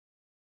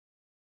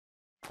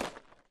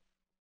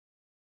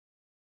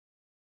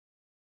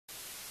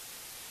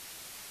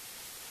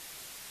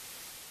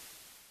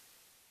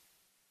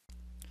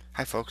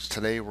Hi folks,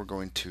 today we're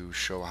going to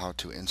show how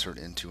to insert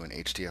into an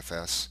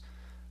HDFS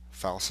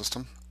file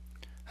system,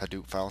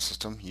 Hadoop file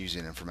system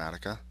using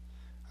Informatica.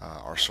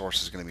 Our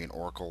source is going to be an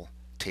Oracle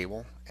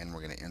table and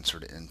we're going to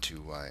insert it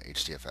into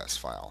HDFS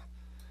file.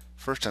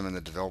 First I'm in the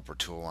developer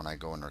tool and I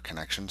go under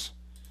connections.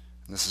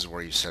 And this is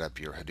where you set up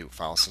your Hadoop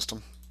file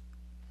system.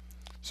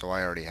 So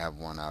I already have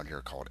one out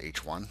here called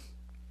H1.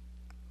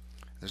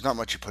 There's not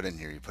much you put in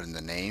here. You put in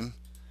the name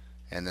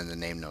and then the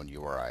name node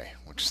URI,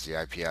 which is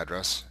the IP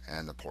address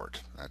and the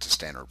port. That's a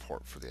standard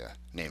port for the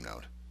name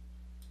node.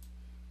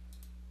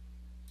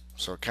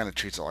 So it kind of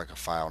treats it like a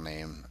file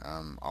name,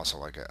 also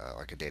like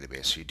a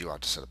database. So you do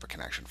have to set up a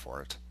connection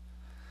for it.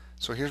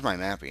 So here's my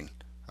mapping.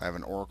 I have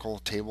an Oracle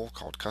table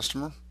called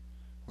customer.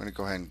 I'm going to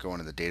go ahead and go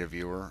into the data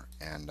viewer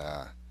and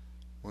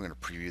we're going to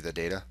preview the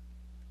data.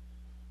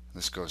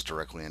 This goes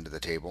directly into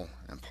the table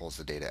and pulls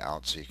the data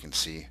out so you can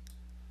see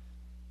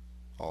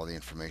all the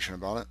information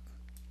about it.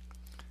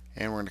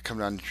 And we're going to come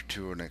down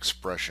to an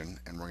expression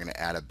and we're going to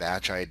add a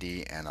batch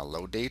ID and a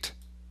load date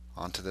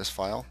onto this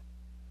file.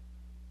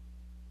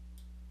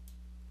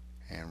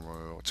 And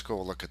let's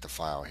go look at the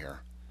file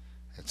here.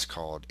 It's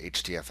called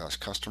HDFS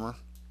customer.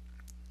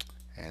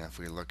 And if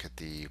we look at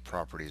the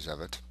properties of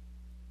it,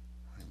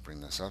 let me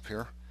bring this up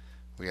here.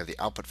 We have the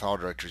output file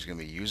directory is going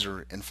to be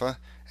user info,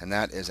 and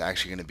that is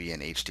actually going to be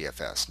in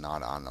HDFS,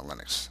 not on the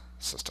Linux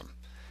system.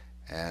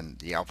 And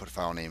the output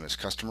file name is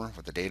customer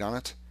with the date on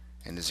it.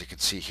 And as you can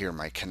see here,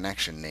 my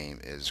connection name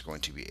is going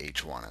to be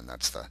H1, and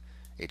that's the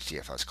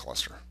HDFS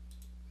cluster.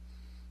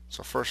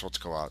 So first let's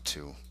go out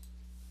to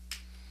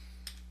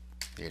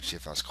the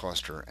HDFS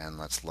cluster and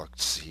let's look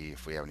to see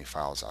if we have any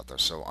files out there.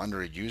 So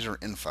under user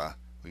info,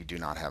 we do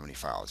not have any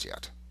files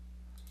yet.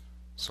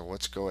 So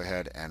let's go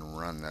ahead and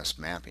run this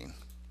mapping.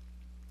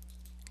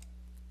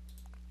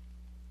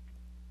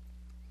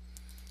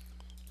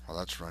 While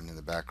that's running in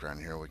the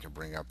background here, we can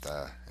bring up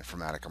the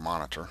Informatica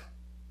monitor.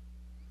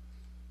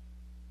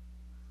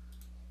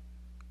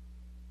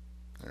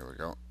 There we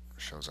go.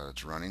 Shows that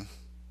it's running.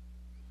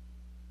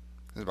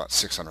 There's about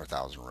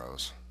 600,000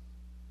 rows.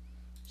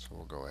 So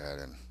we'll go ahead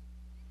and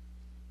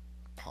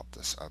pop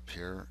this up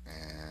here,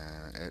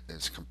 and it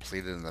is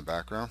completed in the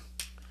background.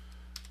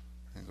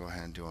 And go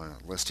ahead and do a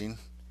listing,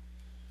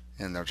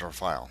 and there's our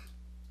file.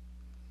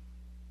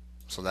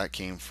 So that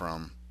came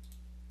from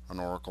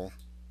an Oracle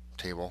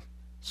table.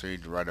 So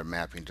you'd write a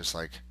mapping just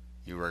like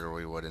you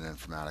regularly would in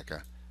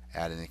Informatica,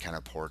 add any kind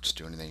of ports,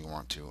 do anything you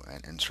want to,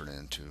 and insert it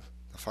into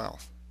the file.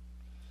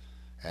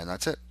 And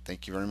that's it.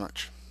 Thank you very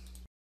much.